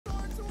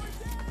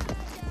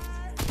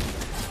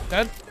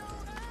Dead.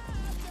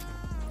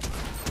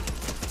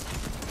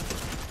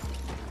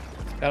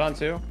 Got on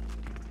 2.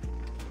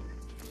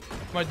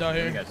 Might die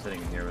here. You guys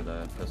sitting in here with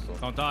a pistol.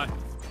 Don't die.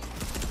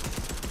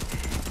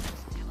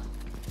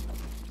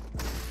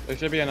 There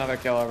should be another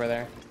kill over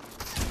there.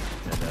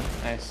 Yeah, dead.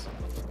 Nice.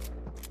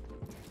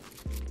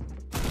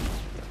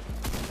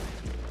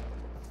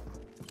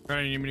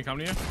 Brandon, you need me to come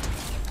to you?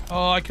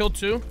 I killed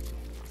 2,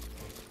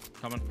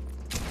 Coming.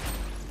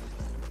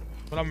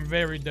 but I'm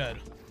very dead.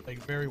 Like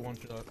very one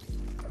shot.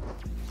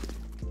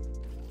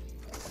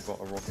 I've got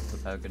a rocket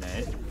propel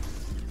grenade.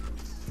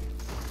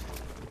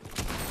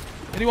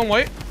 Anyone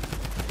white?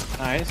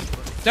 Nice.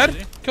 Dead.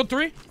 Easy. Killed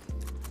 3.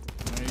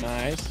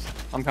 Nice.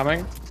 I'm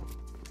coming.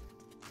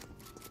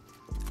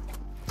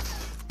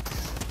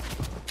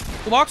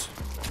 Full box.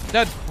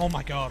 Dead. Oh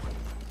my god.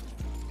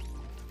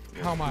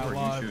 Yeah, How am I who are you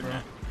alive, shooting bro?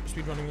 at?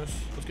 Speed running this.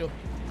 Let's go.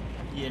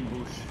 Ian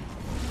Bush.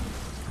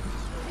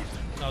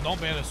 No, don't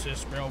ban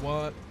assist, bro.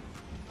 What?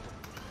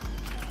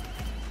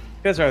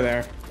 Kids are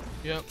there.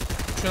 Yep.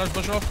 Should I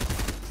bush off?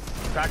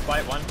 Crack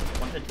white,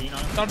 115 on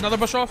him. Got another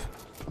bush off.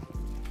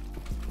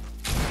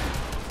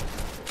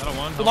 Got a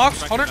 1. Full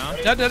box. Back 100. down.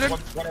 Dead, dead, dead.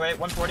 One away,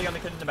 140 on the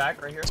kid in the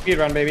back, right here. Speed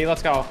run, baby.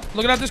 Let's go.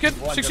 Looking at this kid.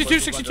 One 62, double,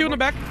 62 one in the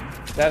back.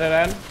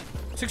 Dead.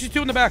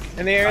 62 in the back.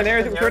 In the air, in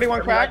there.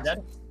 31 cracked.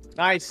 Dead.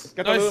 Nice.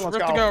 Get the Nice. loot. Let's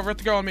Rift to go. go. Rift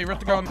to go on me.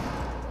 Rift to go on me.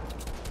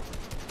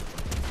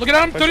 Looking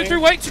at him. Pushing. 33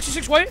 weight.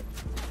 66 weight.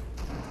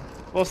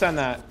 We'll send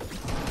that.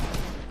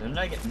 Didn't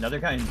I get another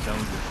guy in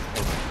zone?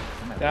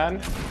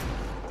 Done.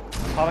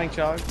 Calling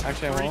chug.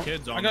 Actually, I 3 won't.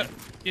 kids on I got. me.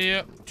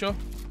 Yeah. Chill.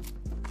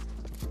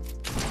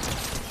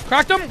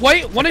 Cracked him.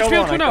 Wait. 1 Killed HP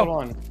one, on I killed Kuno.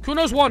 one.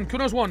 Kuno's 1.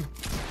 Kuno's 1.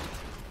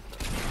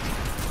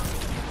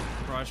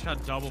 Bro, I just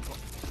got double.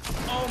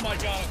 Oh my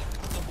god.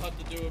 I'm about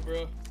to do it,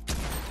 bro.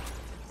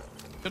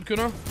 Good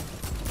Kuno.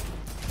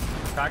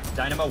 Crack,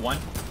 Dynamo 1.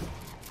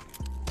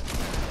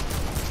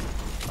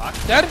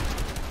 Fuck. Dead.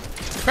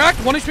 Cracked.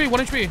 1 HP. 1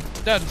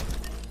 HP. Dead.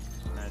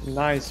 Nice.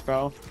 Nice,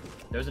 bro.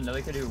 There's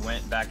another kid who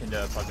went back into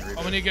fucking reboot.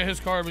 Oh, we need to get his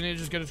card. We need to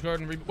just get his card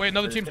and wait.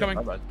 Another Just team's get a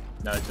coming. bud.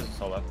 No, it's just a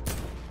solo.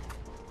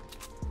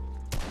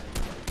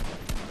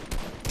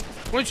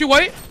 22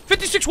 weight.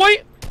 56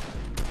 weight.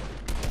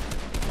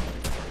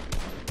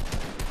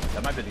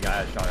 That might be the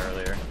guy I shot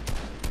earlier.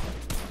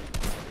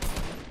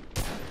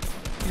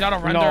 He's out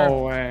of render.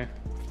 No way.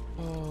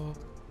 Oh.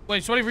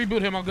 Wait, somebody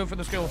reboot him. I'll go for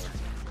the skill.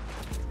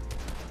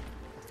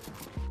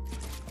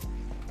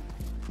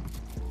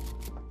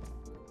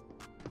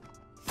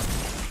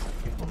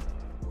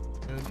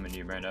 I'm in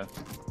you, Brando.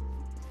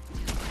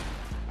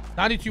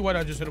 92 white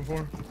I just hit him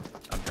for.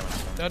 I'm coming.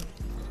 Dead.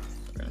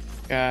 Okay.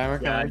 Yeah,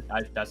 we're Yeah,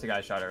 coming. that's the guy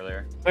I shot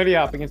earlier. 30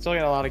 up. We can still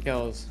get a lot of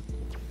kills.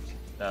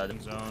 Zone.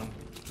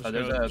 Just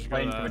There's go- a just go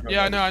plane that. coming towards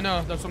Yeah, us. I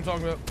know. That's what I'm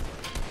talking about.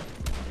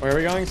 Where are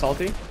we going?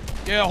 Salty?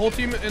 Yeah, whole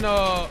team in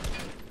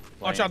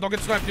Watch out, don't get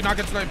sniped. Do not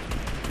get sniped.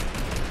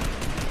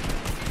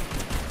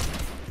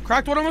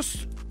 Cracked one of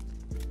us.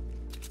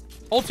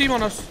 Whole team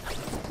on us.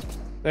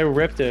 They were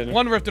rifted.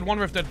 One rifted, one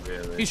rifted.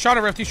 Really? He's shot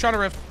a rift, he's shot a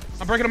rift.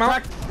 I'm breaking him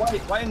out. Crack!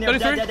 White in there,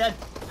 33? dead.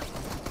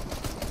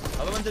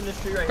 Other one's in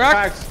this tree right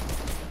Cracked. Cracks.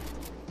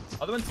 here.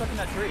 Other one's stuck in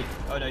that tree.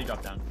 Oh no, you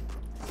dropped down.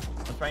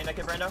 I'm spraying that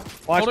kid, Brando.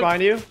 Watch Hold it.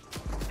 behind you.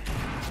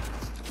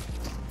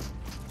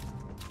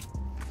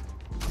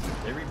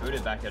 They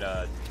rebooted back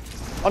at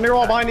On your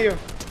wall behind you.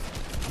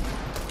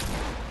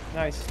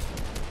 Nice.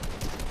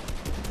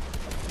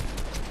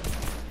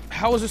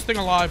 How is this thing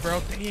alive,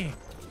 bro? Dang.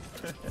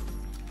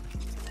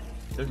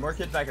 There's more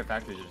kids back at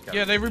factories. Just got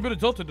Yeah, they rebooted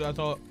tilted, I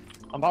thought.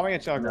 I'm popping a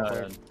chug real No,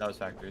 quick. that was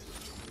factories.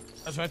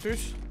 That's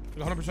factories?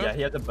 100%? Yeah,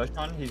 he has a bush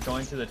on. He's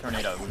going to the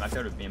tornado. We might be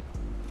able to beam.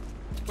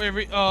 Wait,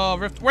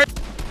 rift. Wait.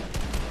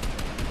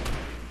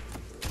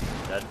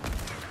 Dead.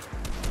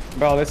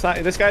 Bro,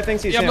 this guy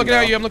thinks he's Yeah, I'm him, looking bro.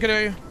 at you, I'm looking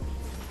at you.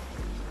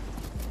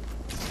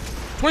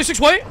 26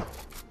 weight.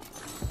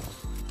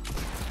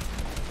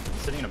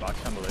 Sitting in a box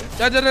down below.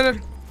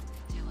 Dead.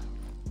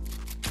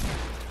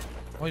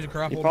 Oh, he's a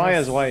crap. He old probably man.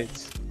 has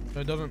whites.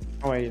 No, it doesn't.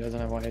 Oh wait, he doesn't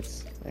have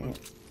whites. Dang it.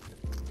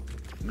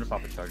 I'm gonna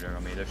pop a charger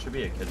on me. There should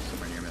be a kid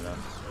somewhere near me though.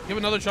 You have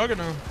another chugger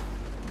now.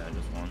 No,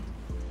 just one.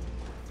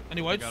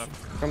 Any whites? Got him.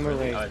 From the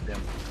league. Oh,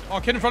 damn. Oh,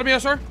 kid in front of me,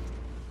 SR.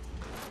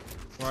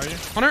 Where are you?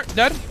 Hunter,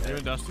 dead. You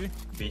and Dusty?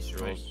 Beast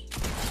rules.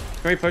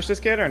 Can we push this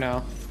kid or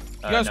no?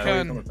 You guys no,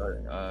 can.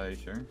 you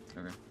sure?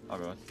 Okay, I'll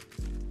go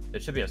with.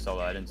 It should be a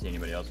solo. I didn't see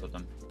anybody else with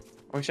them.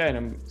 I wish I had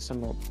him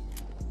some.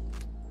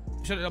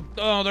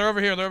 Oh, they're over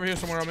here. They're over here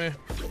somewhere on me.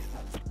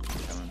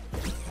 Coming.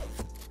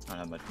 I don't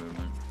have much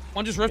movement.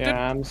 One just rifted.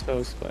 Yeah, I'm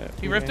so split.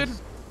 He rifted. You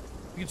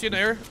can see in the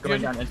air. Going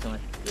Good. down instantly.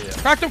 Yeah.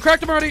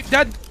 Cracked him already.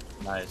 Dead.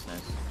 Nice.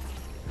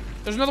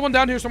 There's another one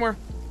down here somewhere.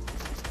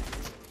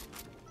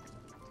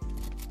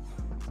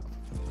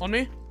 On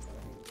me.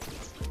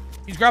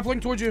 He's grappling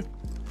towards you.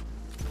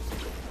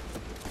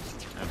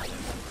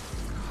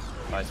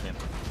 Bye, Sam.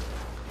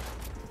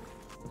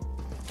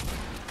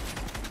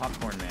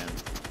 Popcorn man.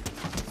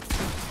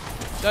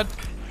 Dead.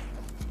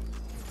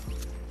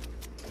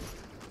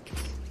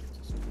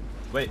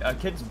 Wait, a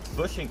kid's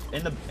bushing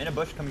in a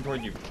bush coming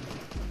towards you.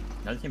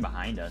 Another team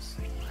behind us.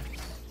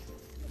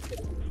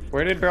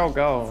 Where did bro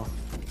go?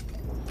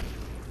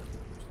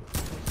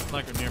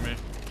 Like near me.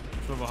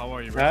 Swivel, how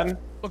are you, bro? Dad?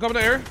 Look up in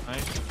the air.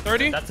 Nice.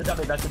 30. That's a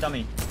dummy. That's a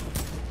dummy.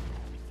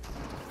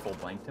 Full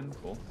blanked him.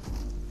 Cool.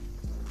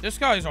 This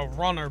guy's a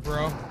runner,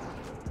 bro.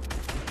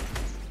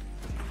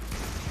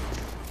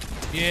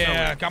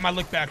 Yeah, got my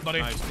lick back, buddy.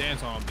 Nice.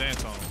 Dance on him.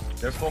 Dance on him.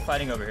 They're full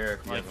fighting over here.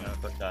 If you guys Like want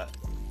to put that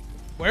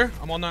Where?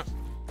 I'm on that.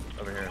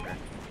 over here.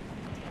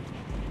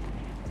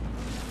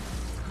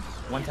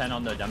 110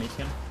 on the dummy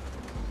skin.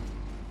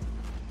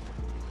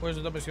 Where's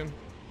the double skin?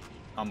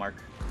 On mark.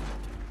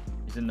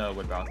 He's in the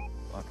wood box.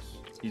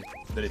 He's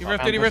He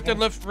rifted, he rifted,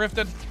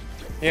 rifted.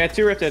 Yeah,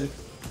 2 rifted.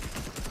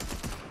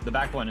 The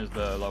back one is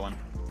the low one.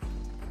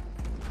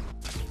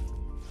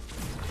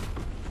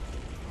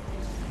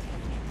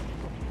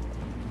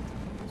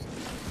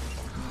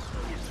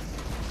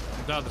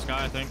 I'm down this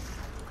guy, I think.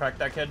 Crack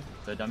that kid.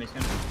 The dummy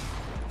skin.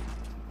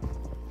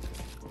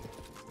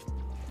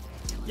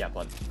 Yeah,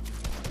 blood.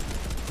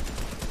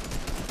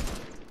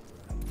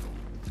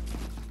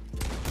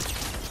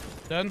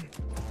 Dead.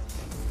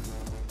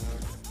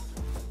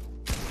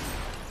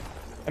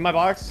 In my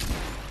box.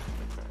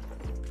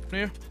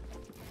 Here.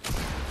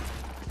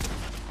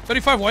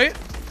 35 white.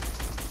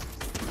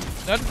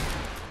 Dead.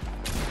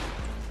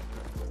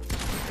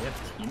 They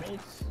have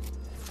teammates?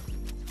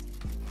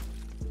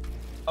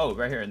 Oh,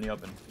 right here in the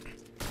open.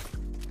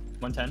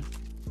 110.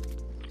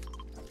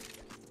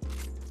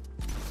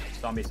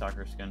 Zombie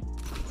soccer skin.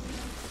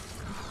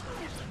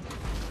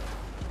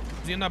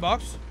 Is he in that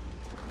box?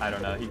 I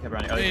don't know. He kept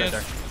running. Oh, Yeah, he's he right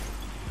is. there.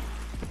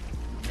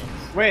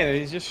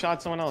 Wait, he just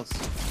shot someone else.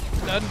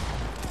 Dead.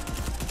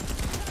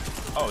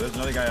 Oh, there's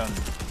another guy on.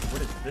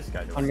 What is this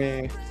guy doing? On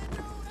me.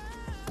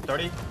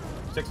 30,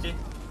 60,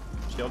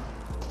 shield.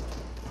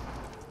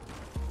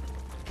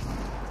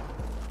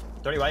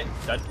 30 white,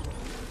 dead.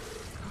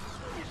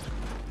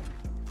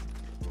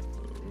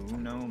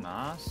 Uno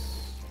mas.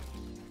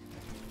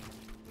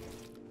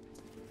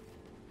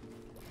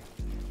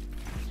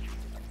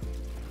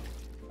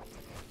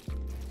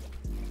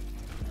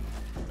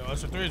 Yo,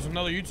 SR3 is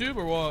another YouTube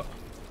or what?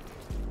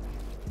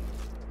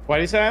 What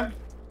did he say?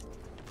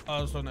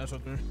 Oh, it's on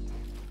SR3.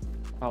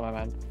 Oh, my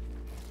bad.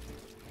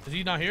 Is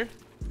he not here?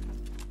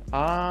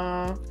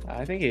 I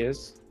think he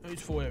is. Oh,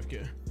 he's full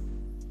AFK.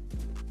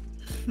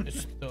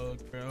 It's stuck,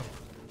 bro.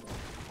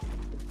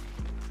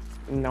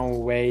 No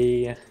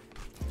way.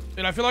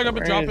 Dude, I feel like I've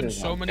been Where dropping is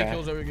it? so many Okay.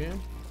 kills every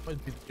game.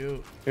 Might be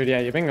cute. Dude, yeah,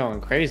 you've been going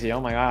crazy. Oh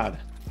my god.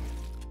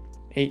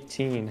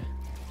 18.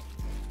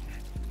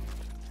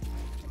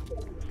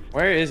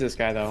 Where is this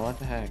guy though? What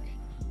the heck?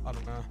 I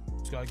don't know.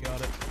 This guy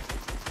got it.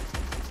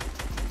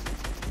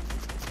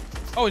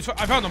 Oh,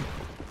 I found him.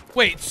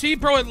 Wait, see,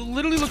 bro, it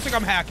literally looks like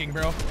I'm hacking,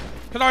 bro.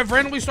 Because I've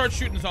randomly started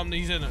shooting something,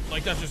 he's in it.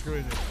 Like, that's just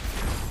crazy.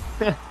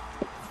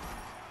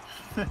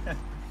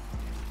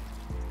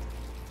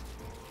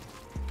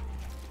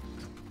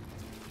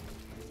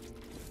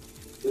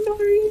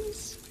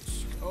 Nice.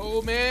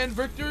 Oh, man,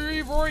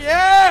 victory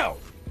royale!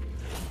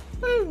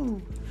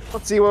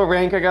 Let's see what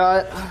rank I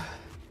got.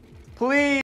 Please.